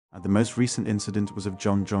The most recent incident was of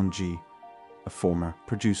Jeongi, a former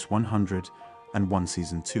Produce 101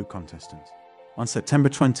 Season 2 contestant. On September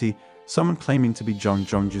 20, someone claiming to be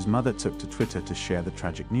Jeongi's mother took to Twitter to share the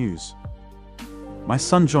tragic news. "My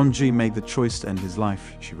son Jeongi made the choice to end his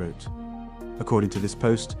life," she wrote. According to this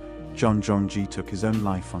post, Jeongi took his own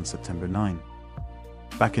life on September 9.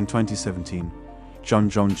 Back in 2017,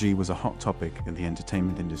 Jeongi was a hot topic in the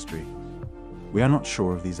entertainment industry. We are not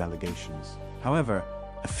sure of these allegations. However,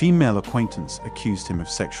 a female acquaintance accused him of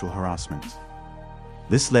sexual harassment.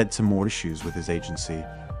 This led to more issues with his agency,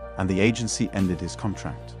 and the agency ended his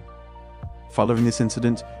contract. Following this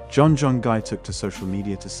incident, Jeongi took to social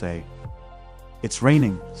media to say, "It's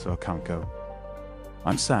raining, so I can't go.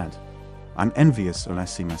 I'm sad. I'm envious when I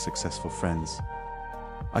see my successful friends.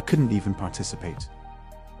 I couldn't even participate.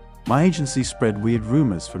 My agency spread weird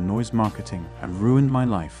rumors for noise marketing and ruined my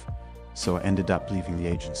life, so I ended up leaving the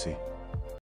agency."